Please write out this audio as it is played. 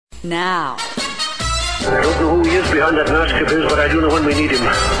now. I don't know who he is behind that mask of his, but I do know when we need him.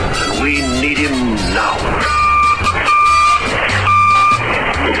 And we need him now.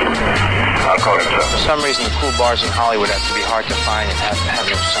 I'll call him, sir. For some reason, the cool bars in Hollywood have to be hard to find and have to have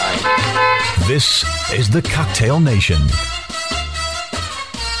no sign. This is the Cocktail Nation.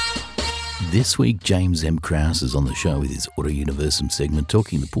 This week, James M. Krause is on the show with his Auto Universum segment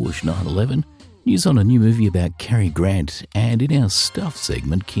talking the Porsche 911, news on a new movie about Cary Grant, and in our Stuff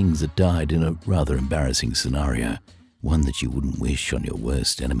segment, Kings that died in a rather embarrassing scenario, one that you wouldn't wish on your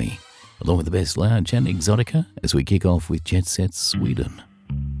worst enemy, along with the best lounge and exotica as we kick off with Jet Set Sweden.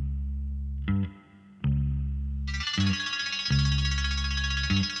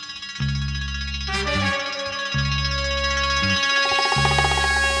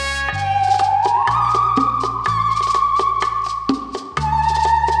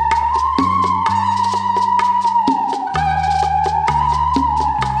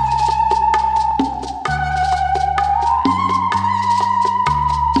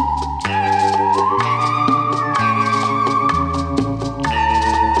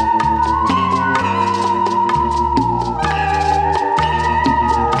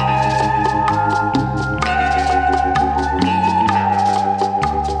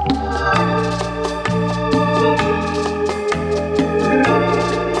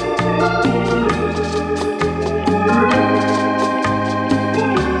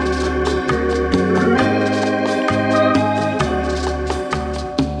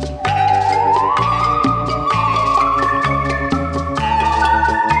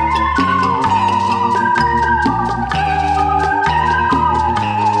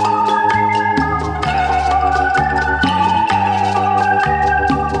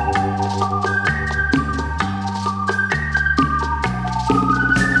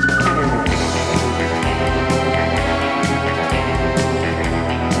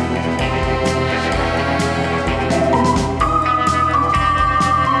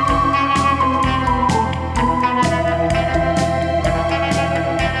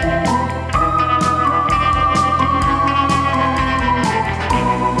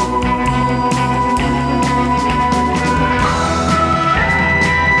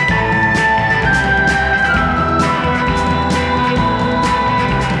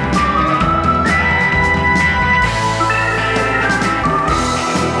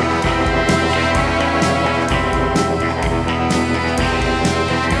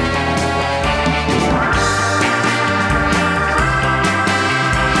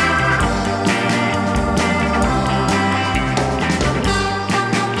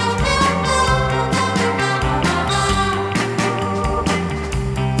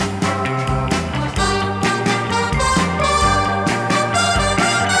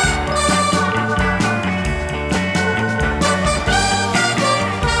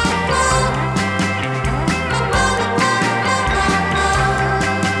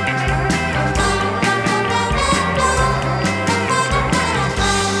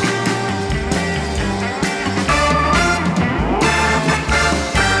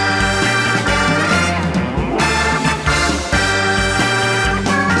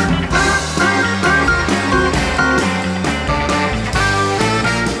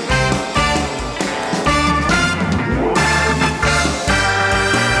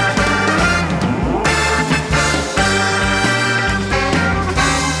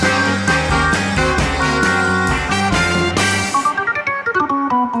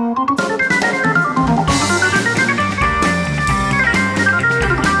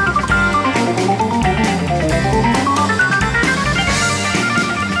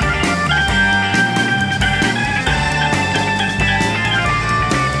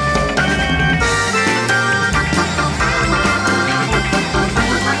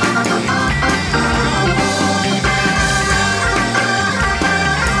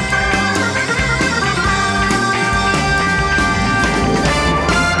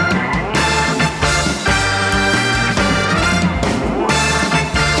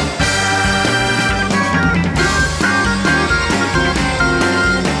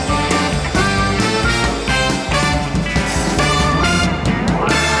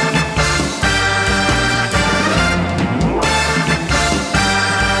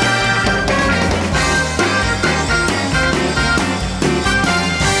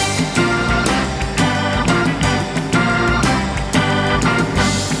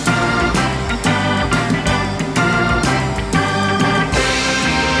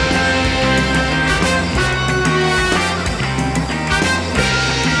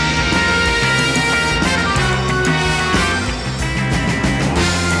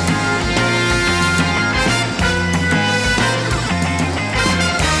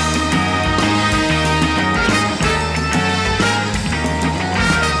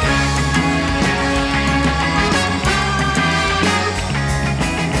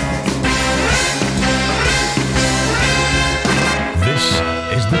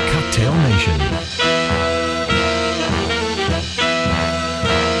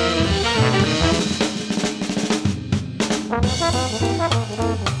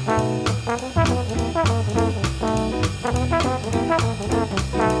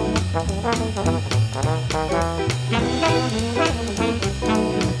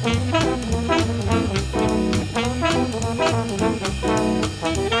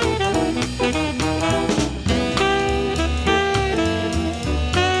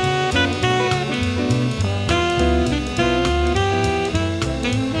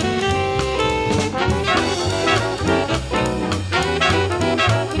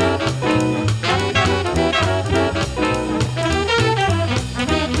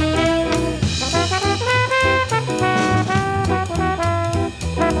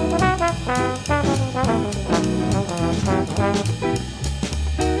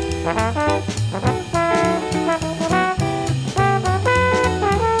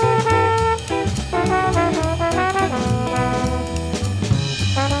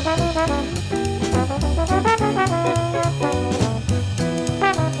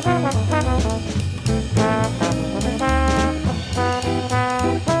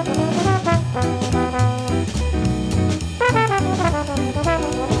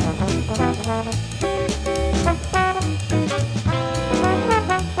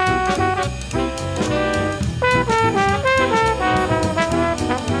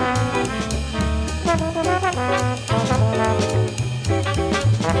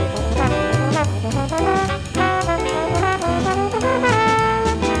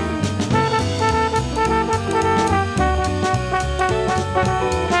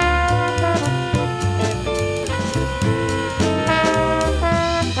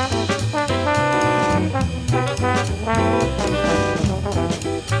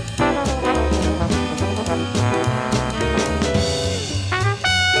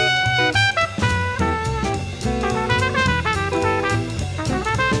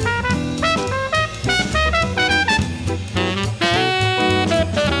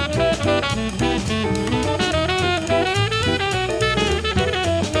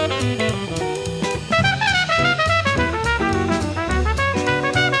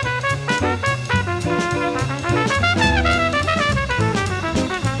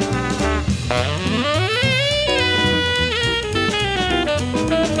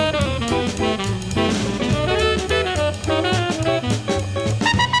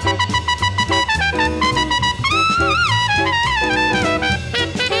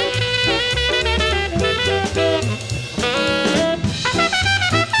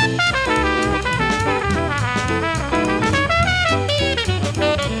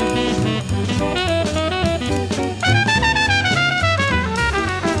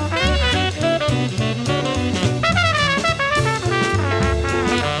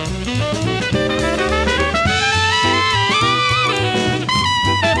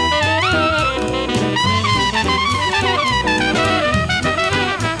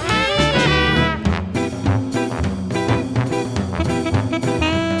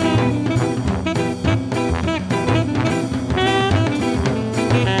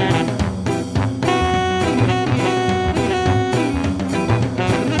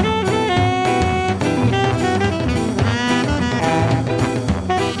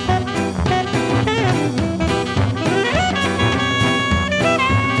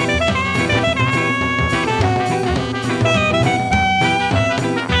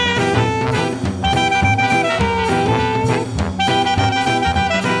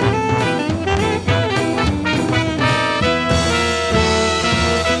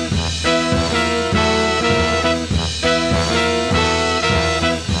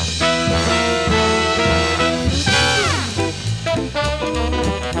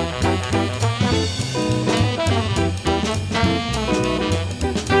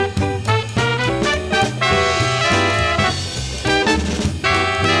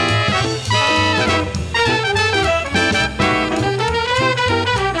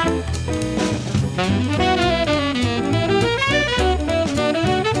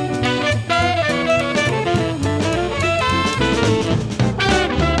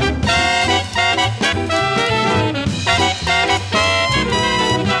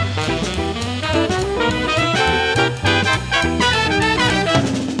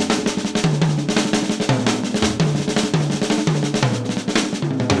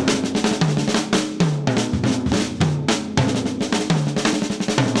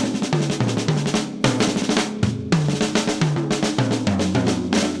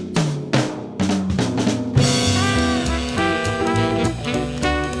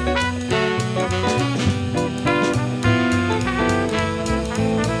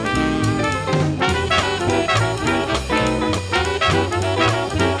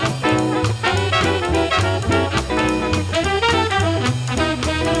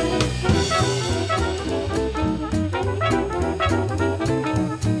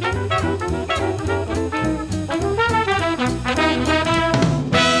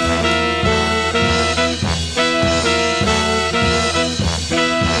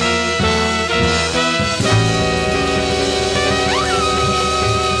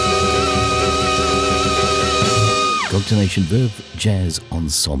 Cocktailnation Verve Jazz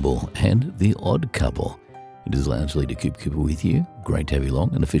Ensemble, and The Odd Couple. It is Lounge Leader Coop Cooper with you. Great to have you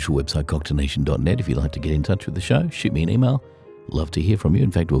along. An official website, cocktailnation.net. If you'd like to get in touch with the show, shoot me an email. Love to hear from you.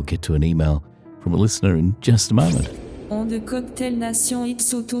 In fact, we'll get to an email from a listener in just a moment. On de Cocktail Nation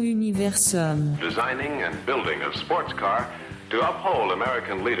X Auto Universum. Designing and building a sports car to uphold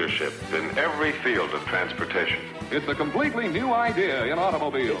American leadership in every field of transportation. It's a completely new idea in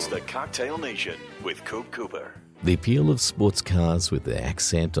automobiles. It's the Cocktail Nation with Coop Cooper. The appeal of sports cars with their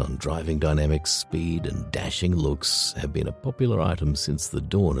accent on driving dynamics, speed and dashing looks have been a popular item since the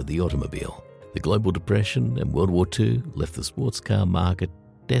dawn of the automobile. The global depression and World War II left the sports car market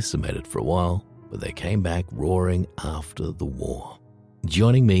decimated for a while, but they came back roaring after the war.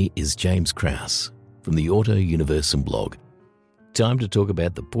 Joining me is James Krause from the Auto Universum blog. Time to talk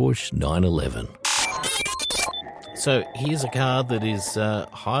about the Porsche 911. So here's a car that is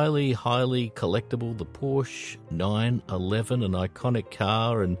highly collectible, the Porsche 911, an iconic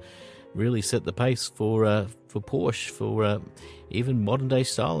car, and really set the pace for Porsche, for even modern-day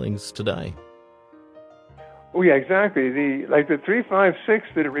stylings today. Oh, yeah, exactly. The 356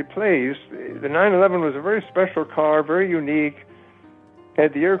 that it replaced, the 911 was a very special car, very unique,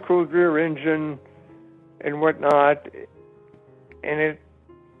 had the air-cooled rear engine and whatnot, and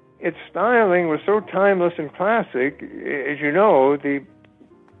its styling was so timeless and classic. As you know,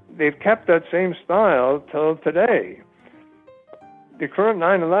 they've kept that same style till today. The current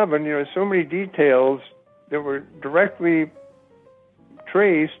 911, so many details that were directly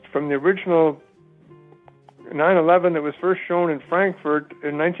traced from the original 911 that was first shown in Frankfurt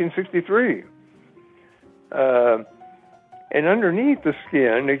in 1963. And underneath the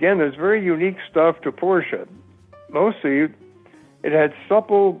skin, again, there's very unique stuff to Porsche. Mostly, it had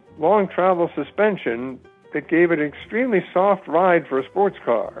supple, long travel suspension that gave it an extremely soft ride for a sports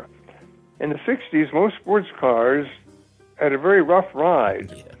car. In the 60s, most sports cars had a very rough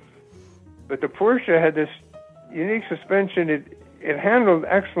ride. Yeah. But the Porsche had this unique suspension. It handled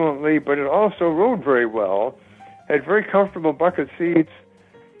excellently, but it also rode very well, had very comfortable bucket seats,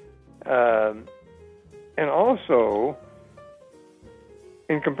 and also,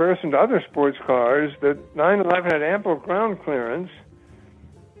 in comparison to other sports cars, the 911 had ample ground clearance,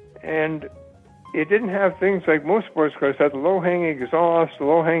 and it didn't have things like most sports cars had the low-hanging exhaust, the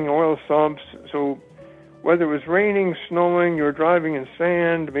low-hanging oil sumps, so whether it was raining, snowing, you were driving in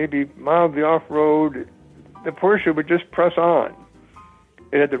sand, maybe mildly off-road, the Porsche would just press on.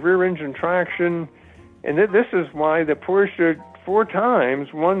 It had the rear engine traction, and this is why the Porsche 4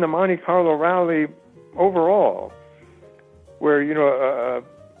 times won the Monte Carlo Rally overall, where,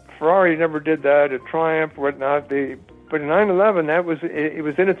 Ferrari never did that, a Triumph, whatnot. But in 911, it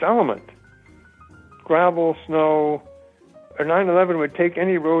was in its element. Gravel, snow, a 911 would take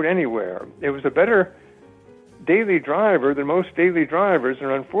any road anywhere. It was a better daily driver than most daily drivers, and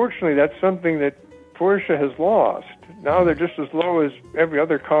unfortunately, that's something that Porsche has lost. Now they're just as low as every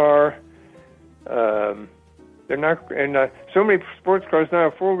other car. They're not, and so many sports cars now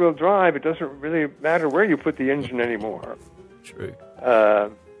have four-wheel drive. It doesn't really matter where you put the engine anymore. True.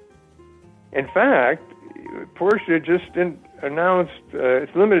 In fact, Porsche just announced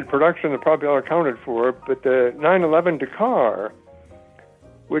its limited production. They're probably all accounted for, but the 911 Dakar,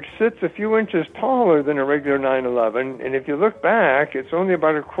 which sits a few inches taller than a regular 911, and if you look back, it's only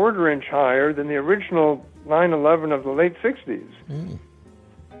about a quarter-inch higher than the original 911 of the late 60s.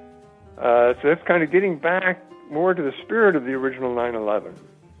 So that's kind of getting back more to the spirit of the original 911.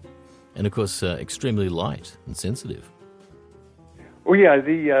 And, of course, extremely light and sensitive. Oh, yeah.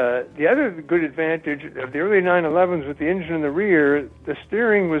 The other good advantage of the early 911s with the engine in the rear, the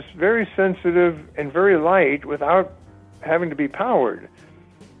steering was very sensitive and very light without having to be powered.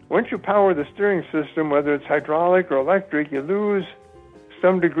 Once you power the steering system, whether it's hydraulic or electric, you lose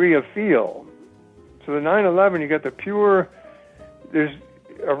some degree of feel. So the 911, you get the pure, there's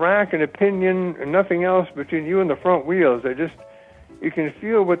a rack and a pinion and nothing else between you and the front wheels. You can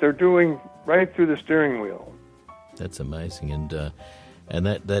feel what they're doing right through the steering wheel. That's amazing, and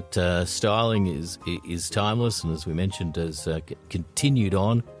that styling is timeless, and as we mentioned, has continued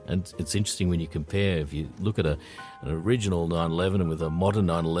on. And it's interesting when you compare. If you look at an original 911 and with a modern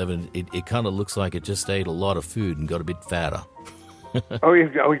 911, it kind of looks like it just ate a lot of food and got a bit fatter. Oh,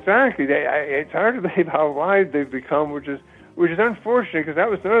 exactly. It's hard to believe how wide they've become, which is unfortunate, because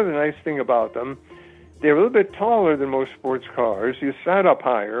that was another nice thing about them. They were a little bit taller than most sports cars. You sat up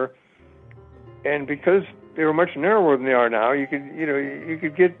higher, and because they were much narrower than they are now, you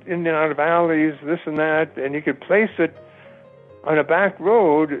could get in and out of alleys, this and that, and you could place it on a back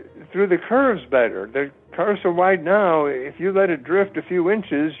road through the curves better. The cars are wide now. If you let it drift a few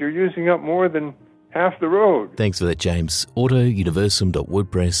inches, you're using up more than half the road. Thanks for that, James.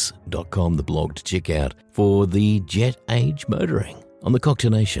 AutoUniversum.wordpress.com, the blog to check out for the jet age motoring on the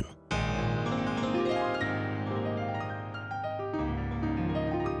Cocktail Nation.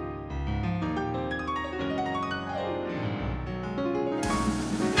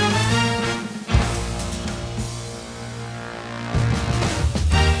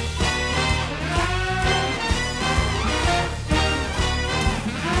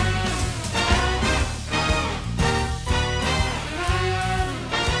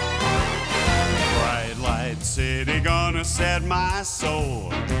 Set my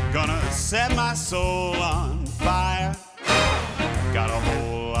soul, gonna set my soul on fire. Got a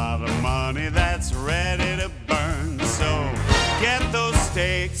whole lot of money that's ready to burn, so get those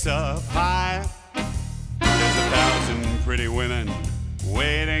stakes up higher. There's 1,000 pretty women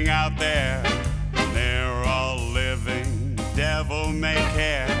waiting out there, and they're all living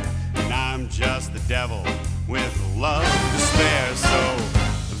devil-may-care, and I'm just the devil with love to spare. So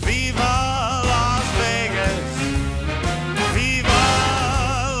viva Las Vegas,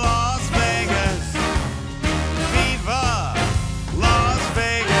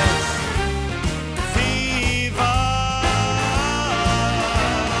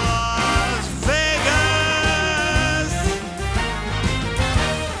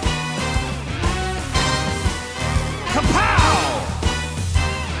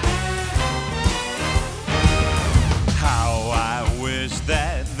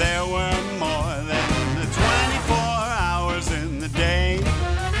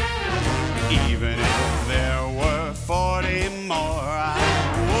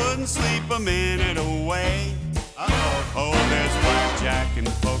 a minute away. Oh, there's blackjack and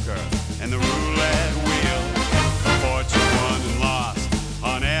poker and the roulette wheel. A fortune won and lost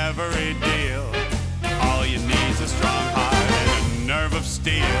on every deal. All you need's a strong heart and a nerve of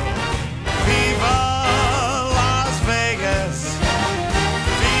steel. Viva Las Vegas!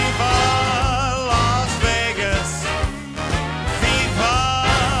 Viva Las Vegas!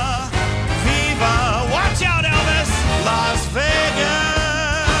 Viva! Viva! Watch out, Elvis! Las Vegas!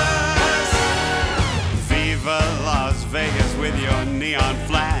 Vegas with your neon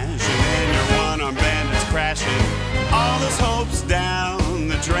flash and your one-armed bandits crashing. All those hopes down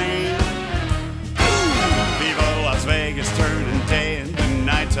the drain. Viva Las Vegas, turning day into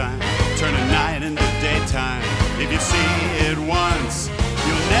nighttime, turning night into daytime. If you see it once,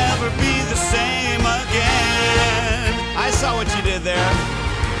 you'll never be the same again. I saw what you did there.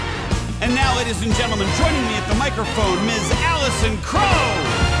 And now, ladies and gentlemen, joining me at the microphone, Ms. Allison Crowe.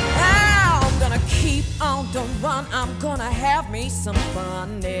 Gonna keep on the run, I'm gonna have me some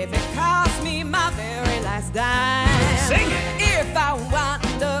fun. If it costs me my very last dime, sing it! If I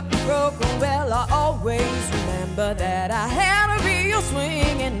wind up broken, well, I always remember that I had a real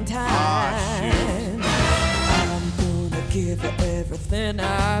swinging time. I'm gonna give it everything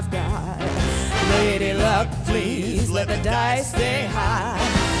I've got. Lady luck, please let the dice stay high.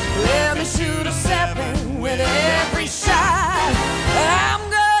 Let me shoot a 7 with every shot. I'm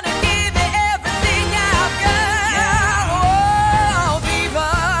gonna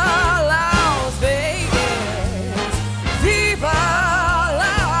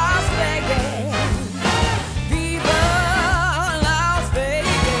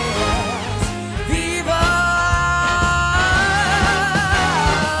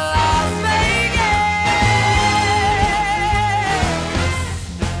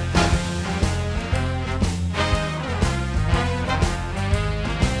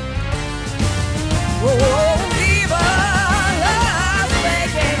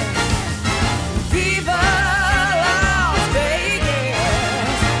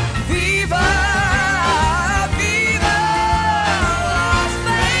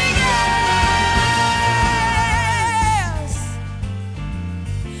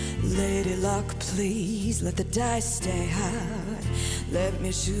let the dice stay hard. Let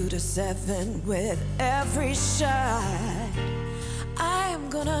me shoot a 7 with every shot. I am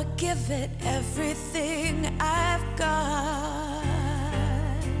gonna give it everything I've got.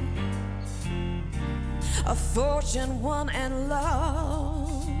 A fortune won and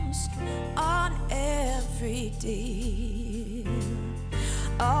lost on every deal.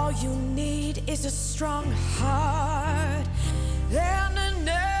 All you need is a strong heart and a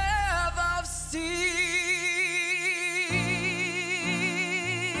nerve of steel.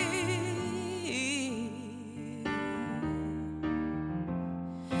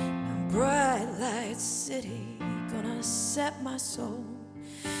 Bright light city, gonna set my soul,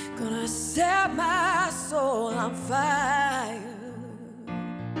 gonna set my soul on fire.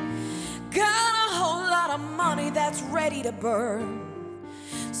 Got a whole lot of money that's ready to burn,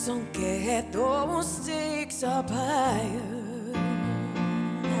 Don't get those stakes up higher.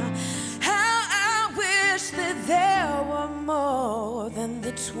 How I wish that there were more than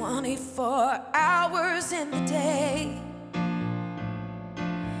the 24 hours in the day.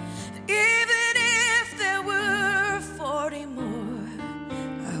 Even if there were 40 more,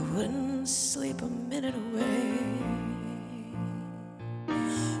 I wouldn't sleep a minute away.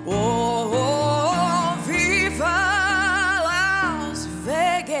 Oh, viva Las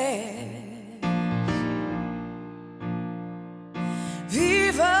Vegas.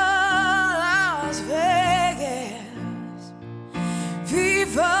 Viva Las Vegas.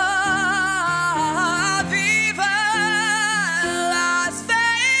 Viva, viva Las Vegas.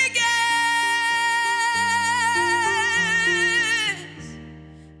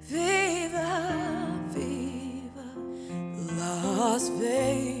 Viva, viva Las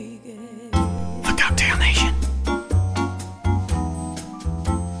Vegas. The Cocktail Nation.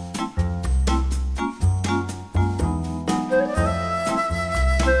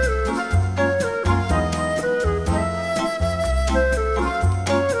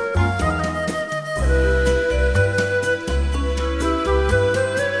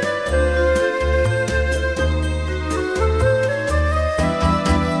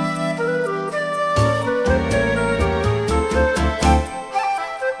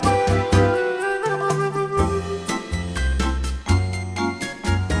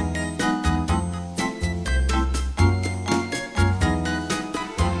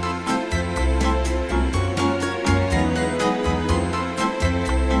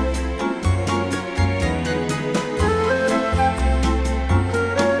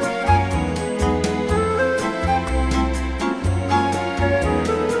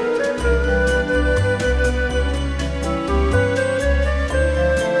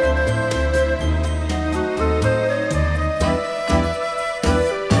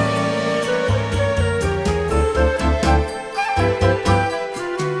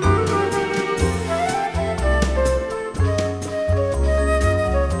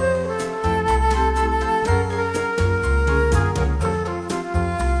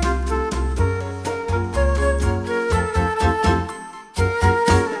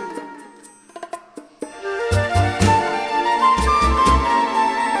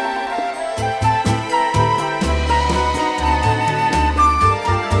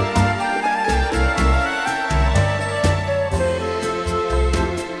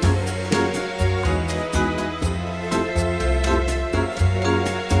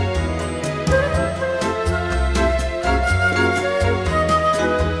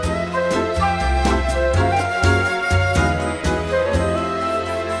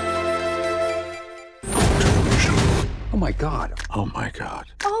 Oh my God.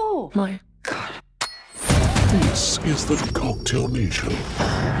 Oh my God. This is the Cocktail Nation.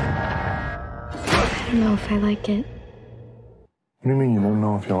 I don't know if I like it. What do you mean you don't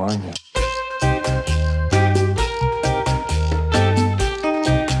know if you like it?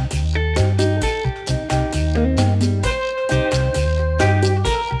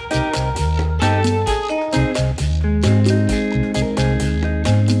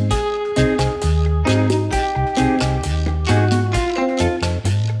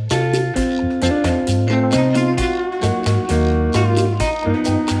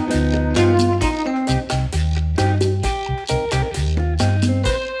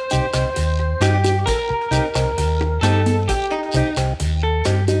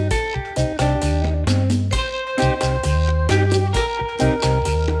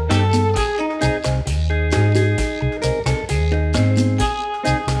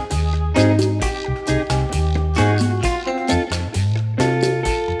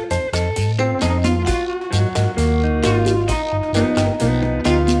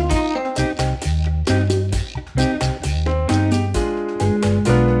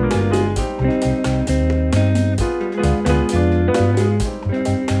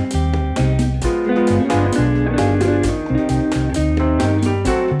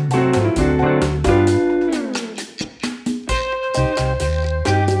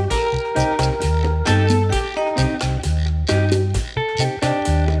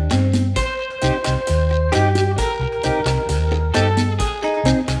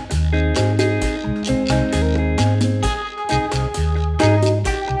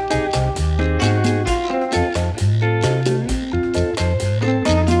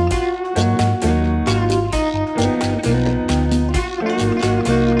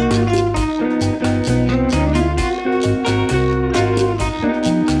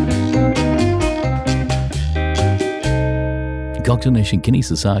 Cocktail Nation, Kenny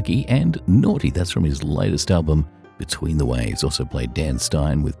Sasaki, and Naughty. That's from his latest album, Between the Waves. Also played Dan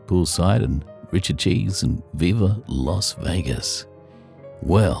Stein with Poolside and Richard Cheese and Viva Las Vegas.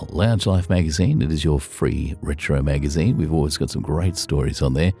 Well, Lounge Life magazine, it is your free retro magazine. We've always got some great stories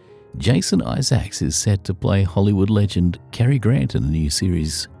on there. Jason Isaacs is set to play Hollywood legend Cary Grant in the new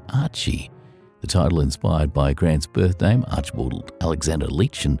series Archie. The title inspired by Grant's birth name, Archibald Alexander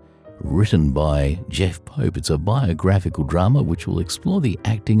Leach, and written by Jeff Pope. It's a biographical drama which will explore the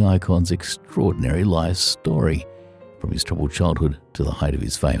acting icon's extraordinary life story, from his troubled childhood to the height of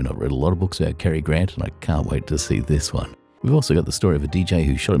his fame. And I've read a lot of books about Cary Grant, and I can't wait to see this one. We've also got the story of a DJ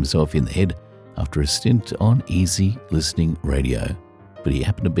who shot himself in the head after a stint on easy listening radio. But he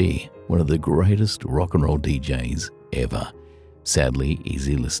happened to be one of the greatest rock and roll DJs ever. Sadly,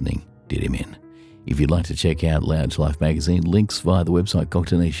 easy listening did him in. If you'd like to check out Lounge Life magazine, links via the website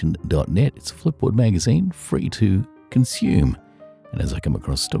cocktailnation.net. It's a Flipboard magazine, free to consume. And as I come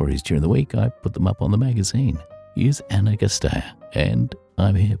across stories during the week, I put them up on the magazine. Here's Anna Gastaya, and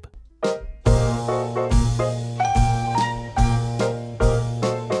I'm hip.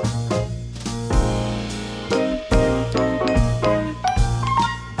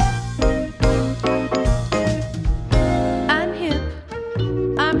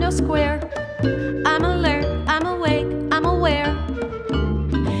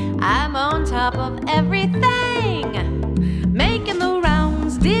 Of everything, making the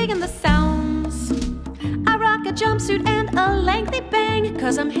rounds, digging the sounds. I rock a jumpsuit and a lengthy bang,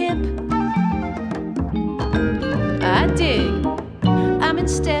 'cause I'm hip. I dig, I'm in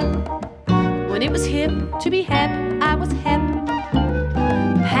step. When it was hip to be hep, I was hep.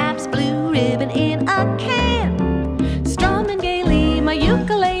 Pabst Blue Ribbon in a can, strumming gaily my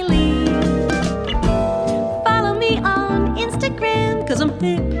ukulele. Follow me on Instagram, 'cause I'm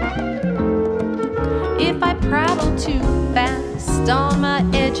hip. If I prattle too fast on my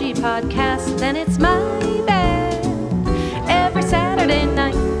edgy podcast, then it's my bad. Every Saturday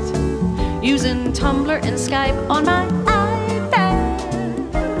night, using Tumblr and Skype on my iPad.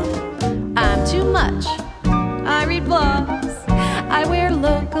 I'm too much, I read blogs, I wear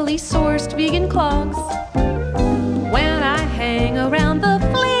locally sourced vegan clogs. When I hang around the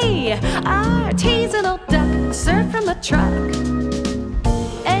flea, artisanal duck served from a truck.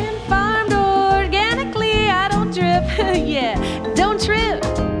 Yeah, don't trip,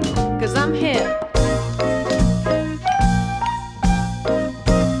 'cause I'm hip.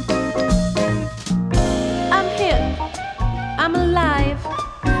 I'm hip, I'm alive.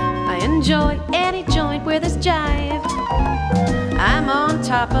 I enjoy any joint where there's jive. I'm on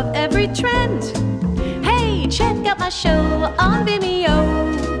top of every trend. Hey, check out my show on Vimeo.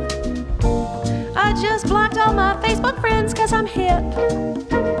 I just blocked all my Facebook friends 'cause I'm hip.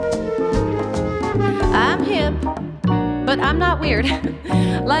 I'm hip, but I'm not weird.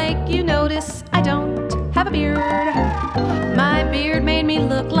 Like you notice, I don't have a beard. My beard made me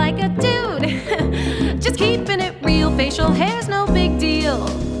look like a dude. Just keeping it real, facial hair's no big deal.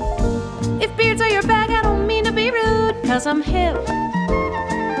 If beards are your bag, I don't mean to be rude, 'cause I'm hip.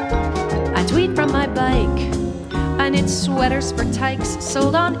 I tweet from my bike. I knit sweaters for tykes,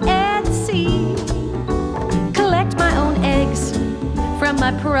 sold on Etsy. Collect my own eggs from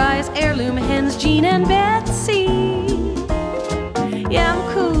my prize heirloom hens, Jean and Betsy. Yeah, I'm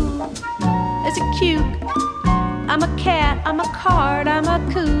cool as a cuke. I'm a cat, I'm a card, I'm a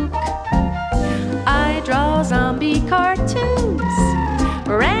kook. I draw zombie cartoons.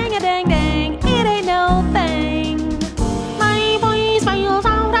 Rang-a-dang-dang, it ain't no thing. My voice feels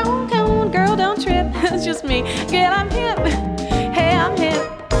out of tune. Girl, don't trip, it's just me. Girl, I'm hip. Hey, I'm hip.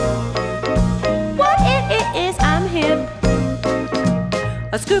 What it is, I'm hip.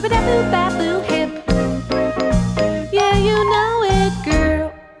 A scuba-da-boo-ba-boo hip. Yeah, you know it,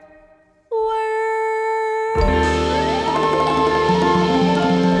 girl.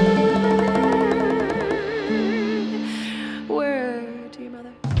 Word to your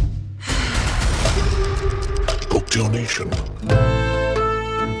mother. Cocktail Nation.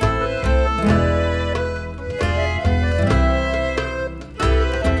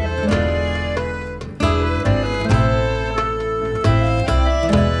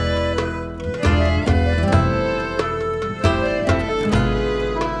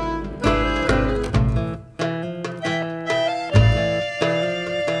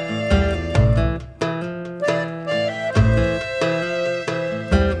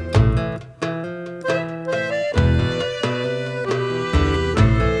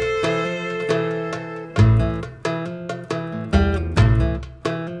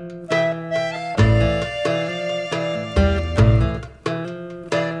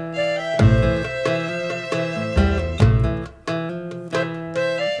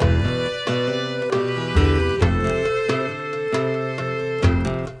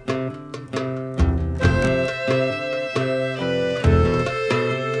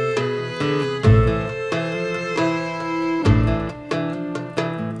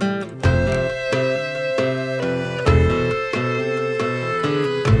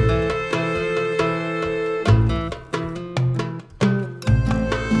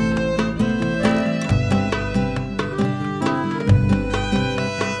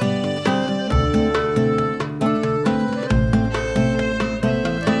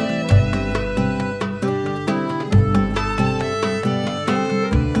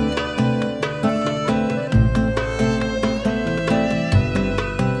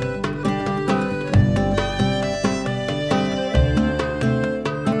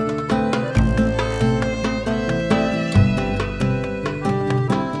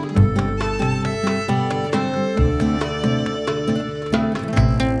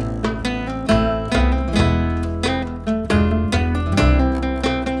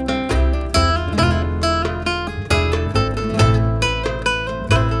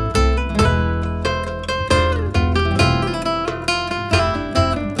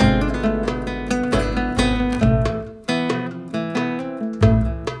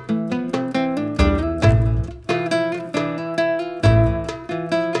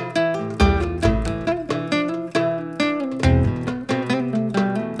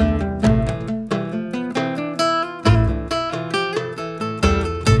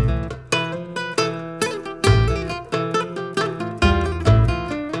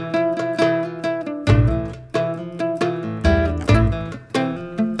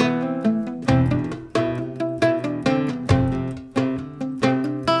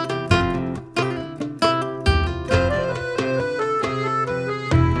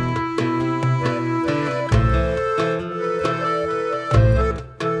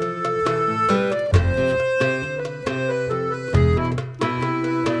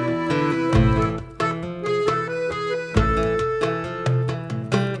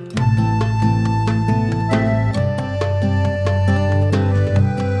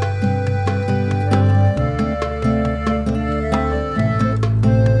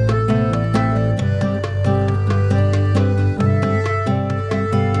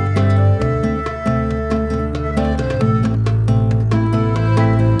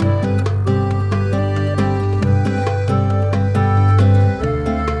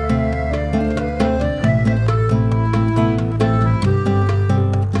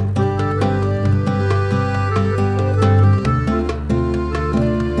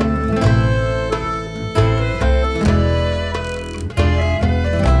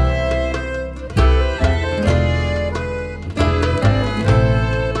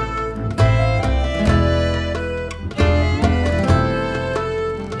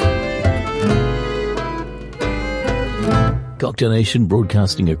 Cocktail Nation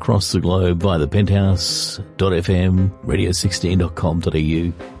broadcasting across the globe via the Penthouse.fm,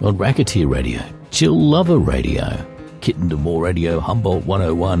 radio16.com.au, on Racketeer Radio, Chill Lover Radio, Kitten to More Radio, Humboldt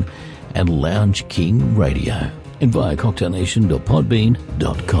 101, and Lounge King Radio, and via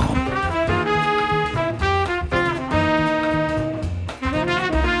cocktailnation.podbean.com.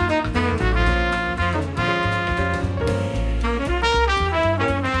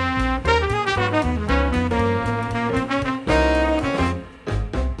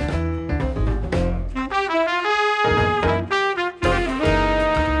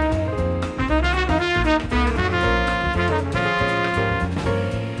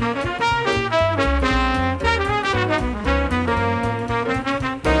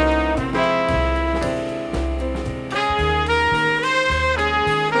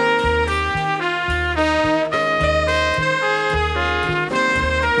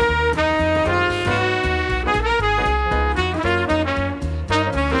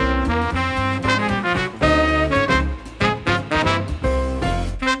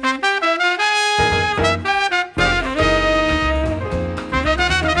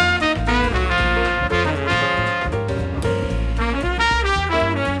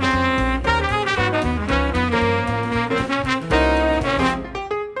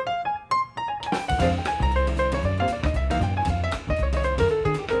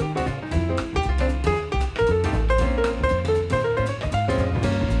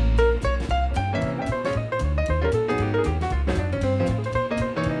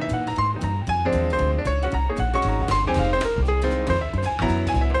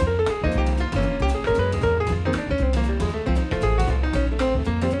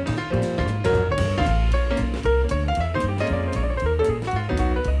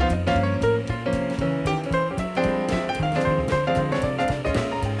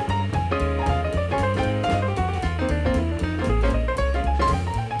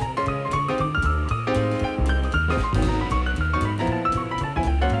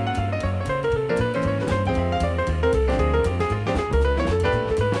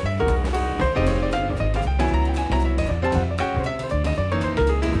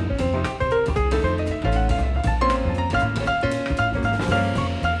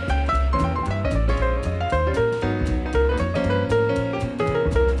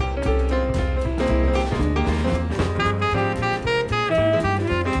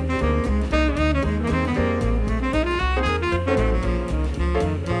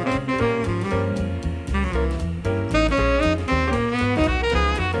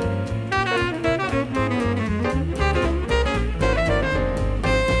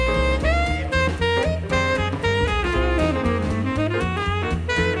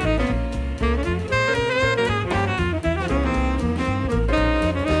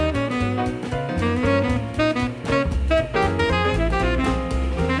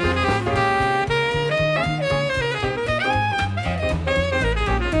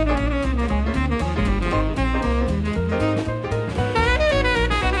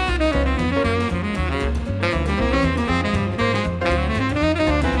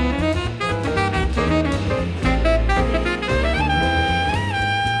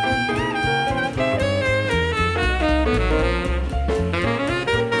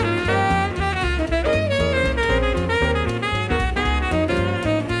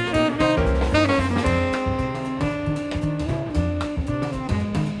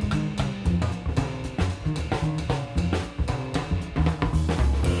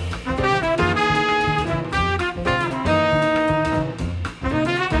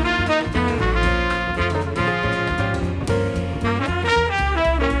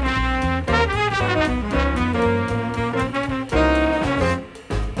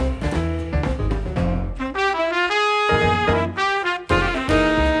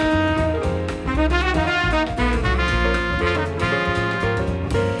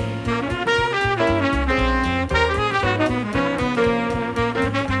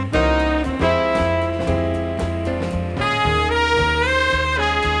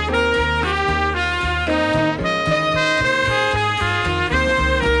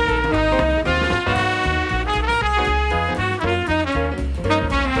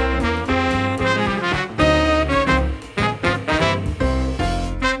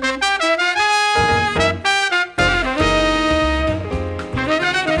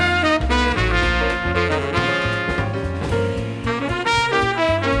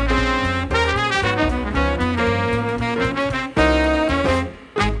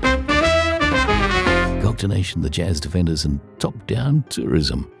 Nation, the Jazz Defenders, and Top Down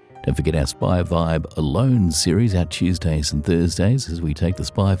Tourism. Don't forget our Spy Vibe Alone series out Tuesdays and Thursdays as we take the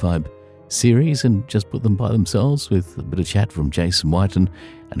Spy Vibe series and just put them by themselves with a bit of chat from Jason Whiten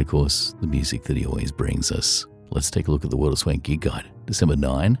and, of course, the music that he always brings us. Let's take a look at the World of Swank Gig Guide. December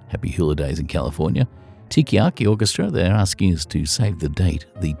 9, Happy Holidays in California. Tikiaki Orchestra, they're asking us to save the date,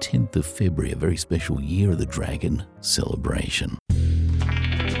 the 10th of February, a very special Year of the Dragon celebration.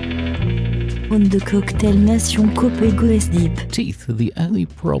 On the Cocktail Nation Copego is deep. Teeth are the only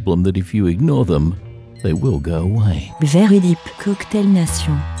problem that if you ignore them, they will go away. Very deep. Cocktail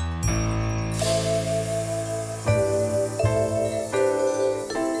Nation.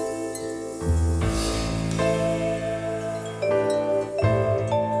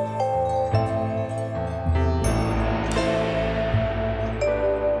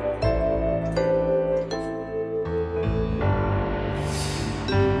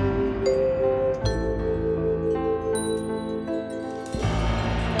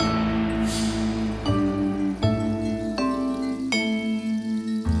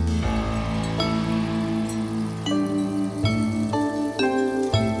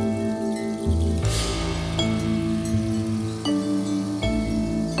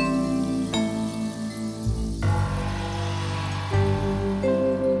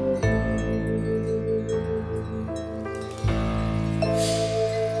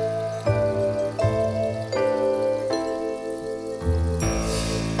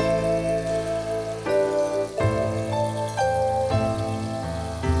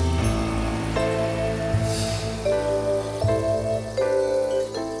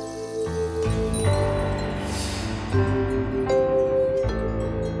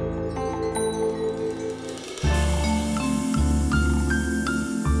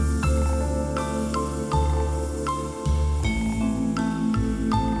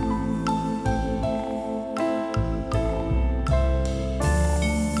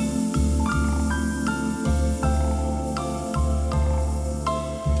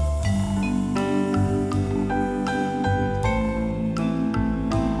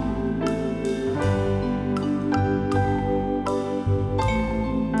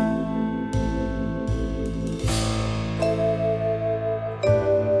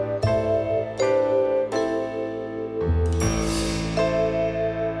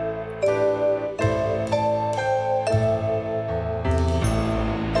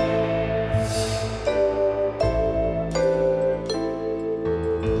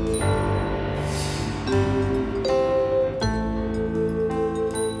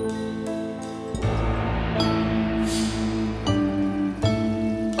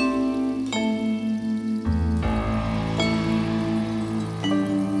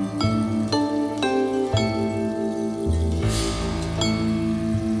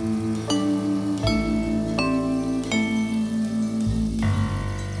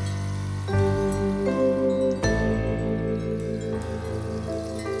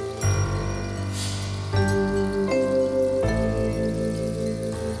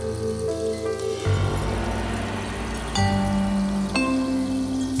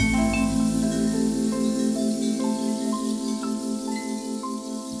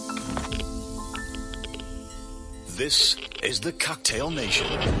 This is the Cocktail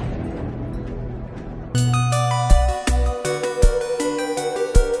Nation.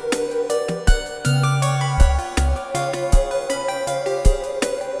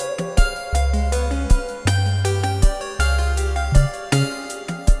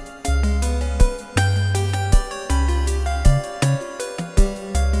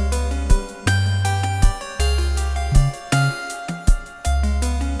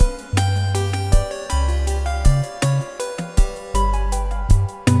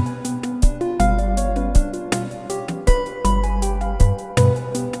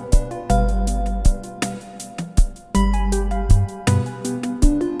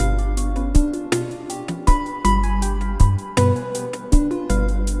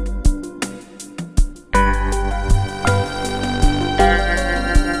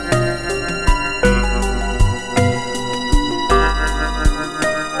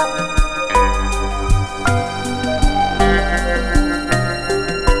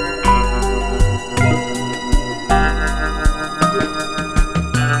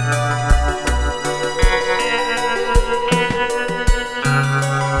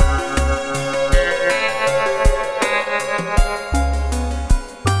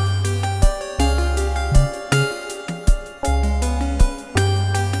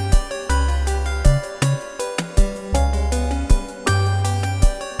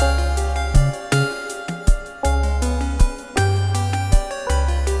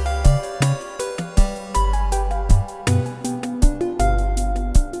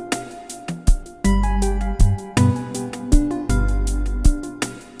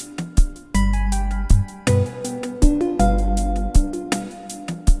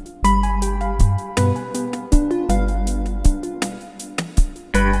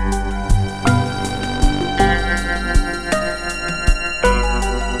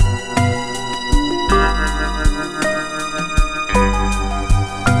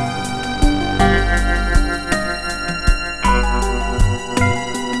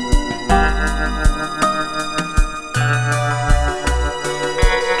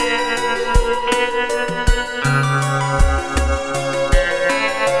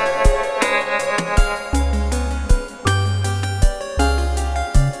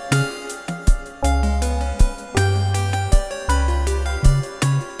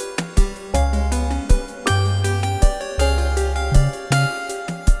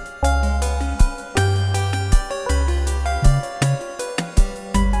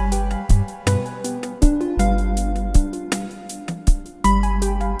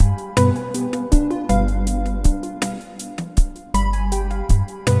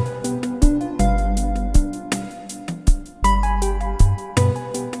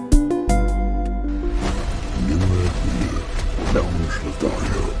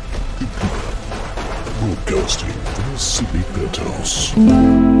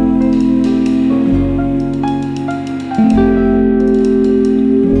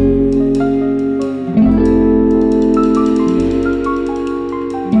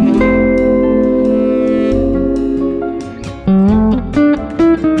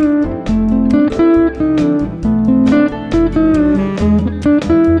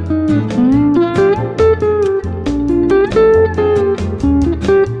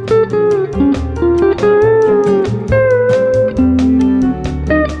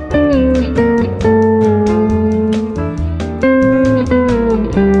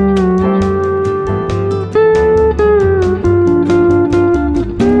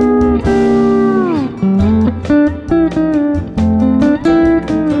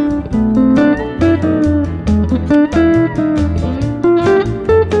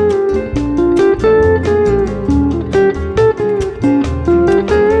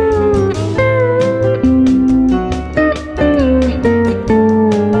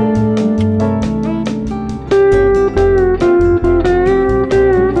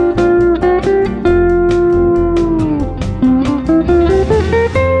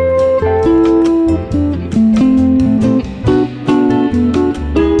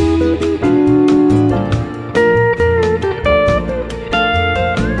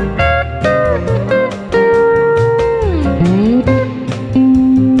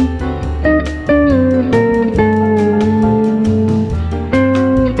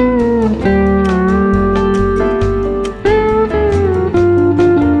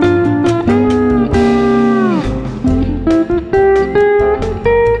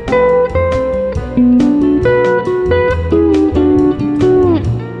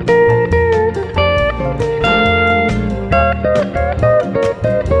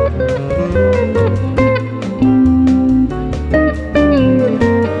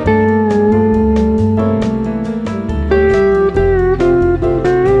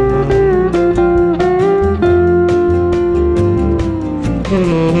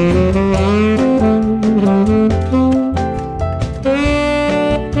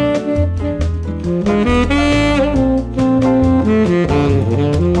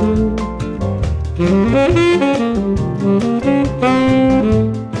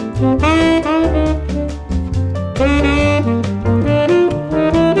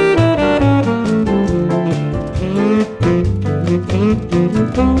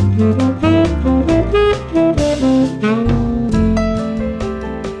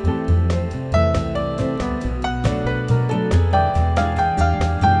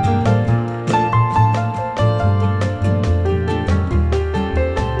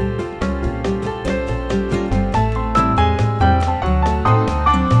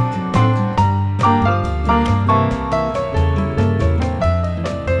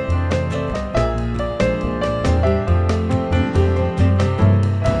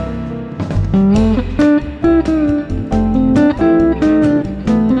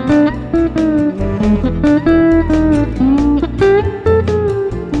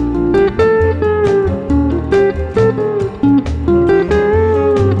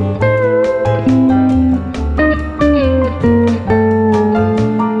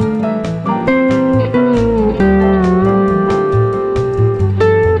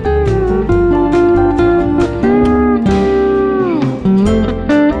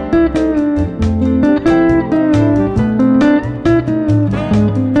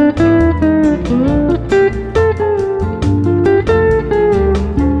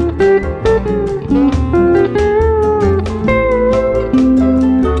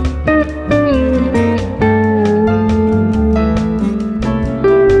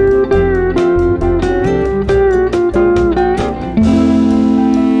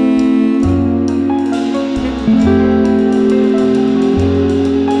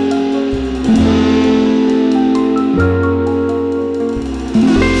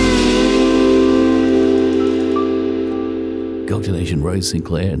 Rose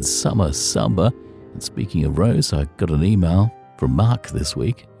Sinclair and Summer Samba. And speaking of Rose, I got an email from Mark this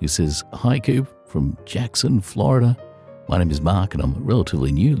week who says, "Hi Coop from Jackson, Florida. My name is Mark and I'm a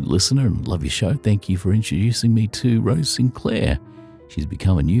relatively new listener and love your show. Thank you for introducing me to Rose Sinclair. She's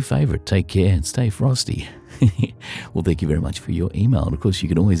become a new favourite. Take care and stay frosty." Well, thank you very much for your email. And of course, you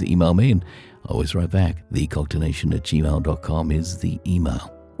can always email me and I always write back. thecocktailnation@gmail.com is the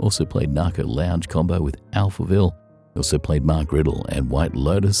email. Also played Narco Lounge combo with Alphaville. Also played Mark Riddle and White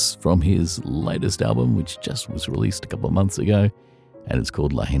Lotus from his latest album, which just was released a couple of months ago, and it's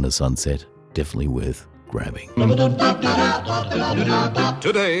called Lahaina Sunset. Definitely worth grabbing.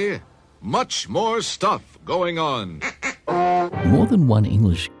 Today, much more stuff going on. More than one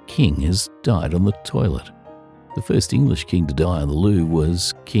English king has died on the toilet. The first English king to die on the loo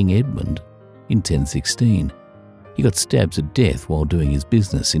was King Edmund in 1016. He got stabbed to death while doing his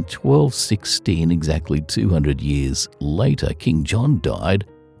business. In 1216, exactly 200 years later, King John died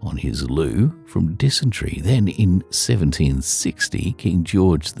on his loo from dysentery. Then in 1760, King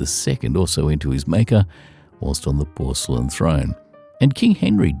George II also went to his maker whilst on the porcelain throne. And King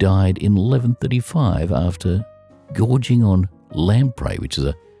Henry died in 1135 after gorging on lamprey, which is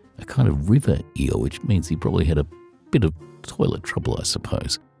a kind of river eel, which means he probably had a bit of toilet trouble, I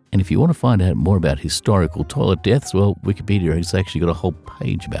suppose. And if you want to find out more about historical toilet deaths, well, Wikipedia has actually got a whole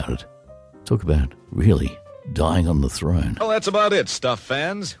page about it. Talk about really dying on the throne. Well, that's about it, Stuff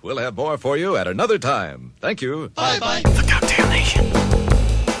fans. We'll have more for you at another time. Thank you. Bye-bye. The Cocktail Nation.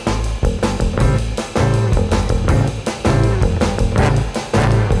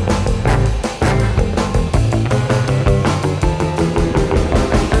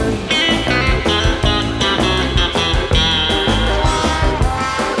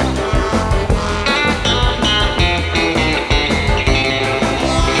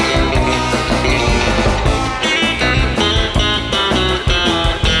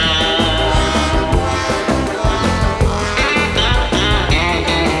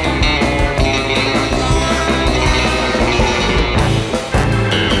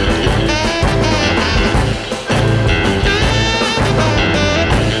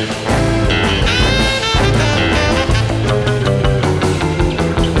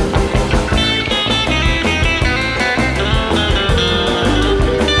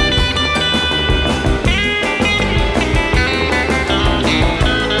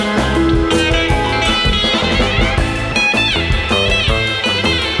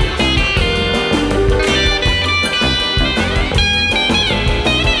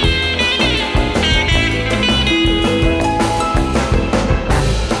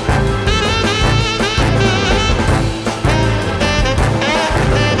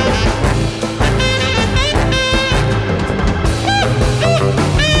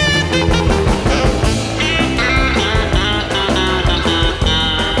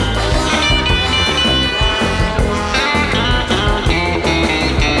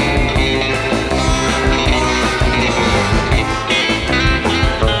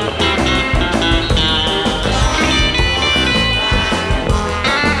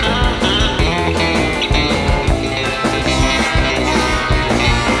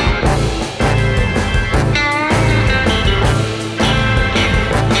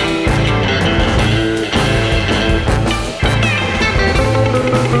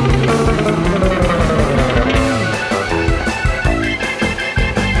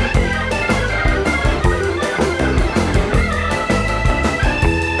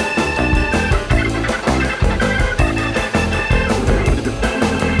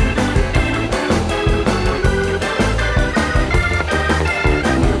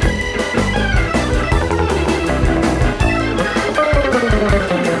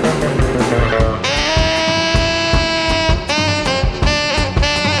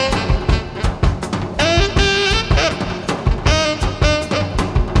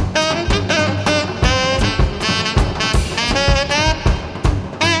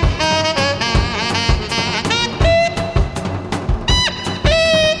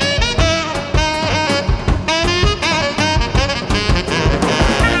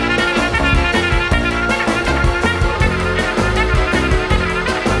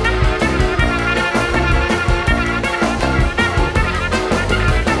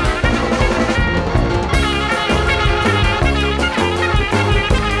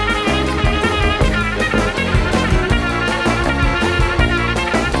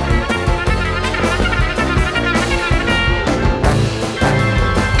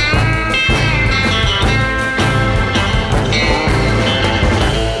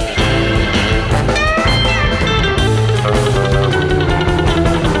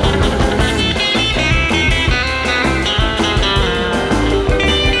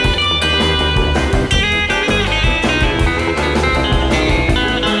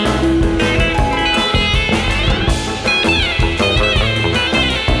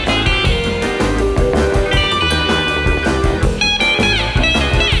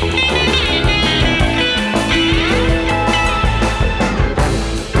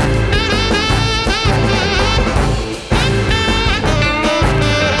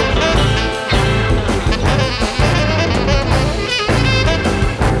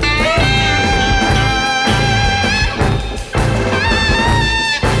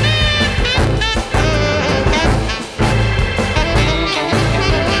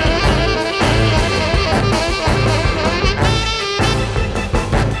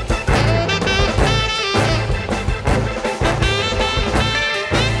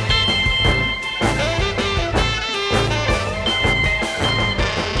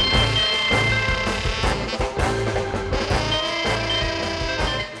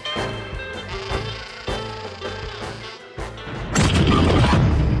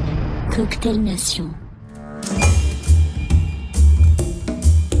 Cocktail Nation.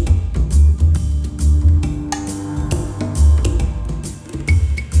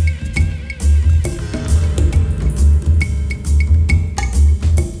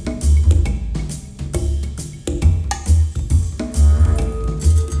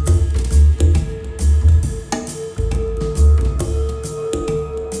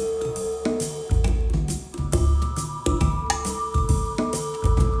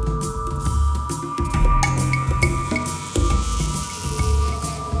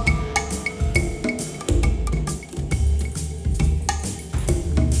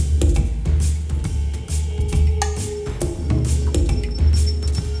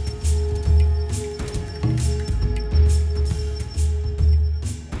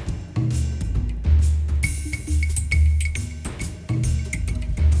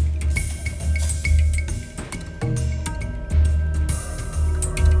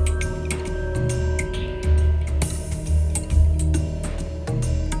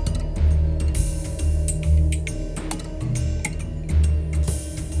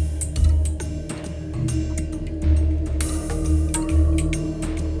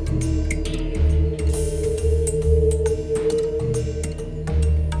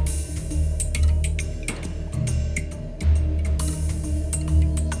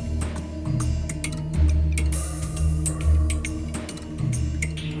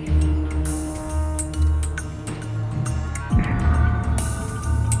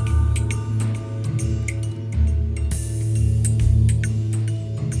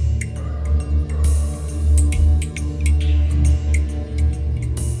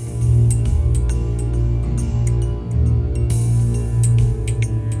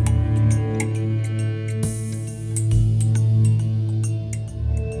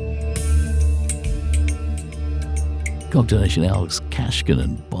 Cocktail Nation Alex Kashkin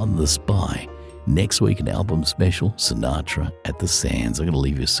and Bon the Spy. Next week, an album special, Sinatra at the Sands. I'm going to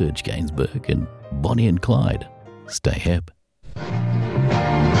leave you Serge Gainsbourg and Bonnie and Clyde. Stay hip. Vous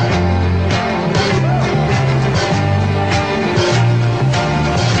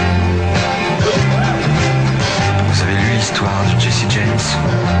avez lu l'histoire de Jesse James?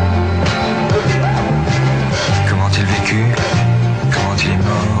 Comment il vécu? Comment il est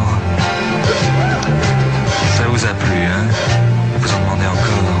mort? Ça vous a plu, hein? Vous en demandez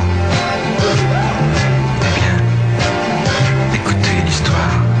encore? Eh bien, écoutez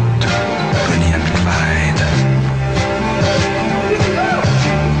l'histoire de Bonnie and Clyde.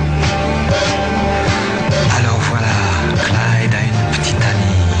 Alors voilà, Clyde a une petite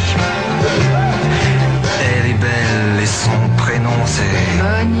amie. Elle est belle et son prénom c'est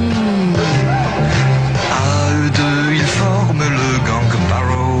Bonnie. À eux deux, ils forment le gang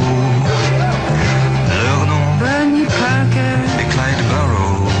Barrow. Leur nom Bonnie Parker et Clyde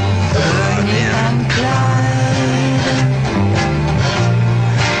Barrow. Bonnie and Clyde.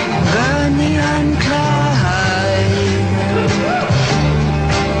 Bonnie and Clyde.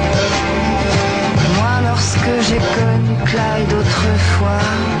 Moi lorsque j'ai connu Clyde autrefois,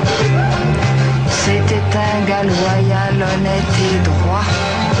 c'était un gars loyal, honnête et droit.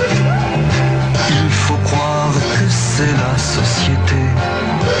 Il faut croire que c'est la société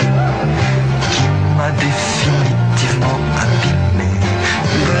qui m'a définitivement abîmé.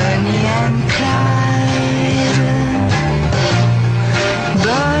 Bonnie and Clyde.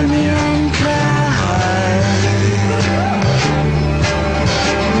 Bonnie and Clyde.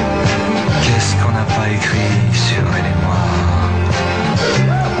 Qu'est-ce qu'on n'a pas écrit sur elle et moi?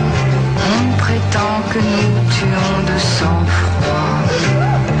 On prétend que nous tuons de sang-froid.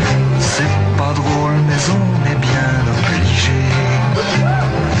 C'est pas drôle mais on est bien obligé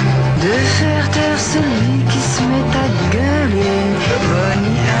de faire taire celui qui se met à gueuler.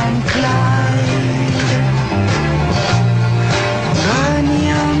 Bonnie and Clyde.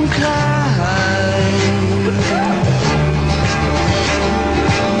 Bonnie and Clyde.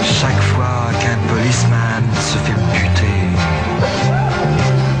 Chaque fois qu'un policeman se fait buter,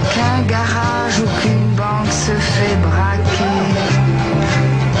 qu'un garage ou qu'une banque se fait braquer,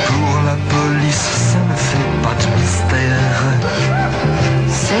 pour la police ça ne fait pas de mystère.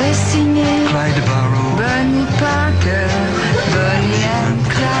 C'est signé Clyde Barrow, Bonnie Parker, Bonnie and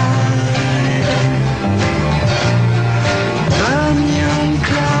Clyde. Bonnie and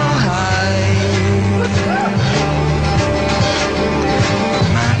Clyde.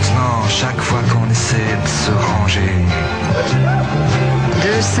 Maintenant, chaque fois qu'on essaie de se ranger,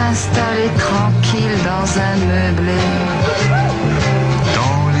 de s'installer tranquille dans un meublé,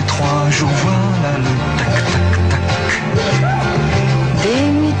 dans les 3 jours, voilà le tac-tac-tac. Des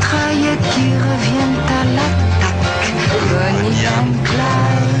mitraillettes qui reviennent à l'attaque. Bonnie and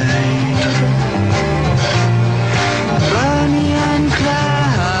Clyde.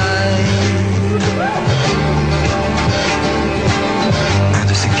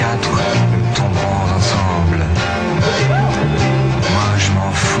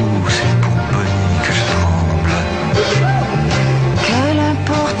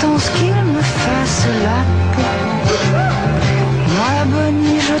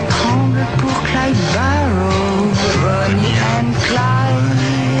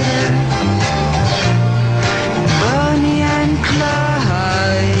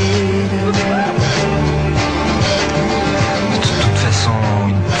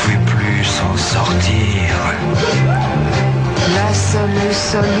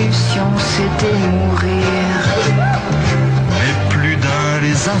 solution c'était mourir. Mais plus d'un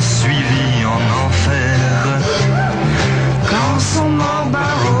les a suivis en enfer.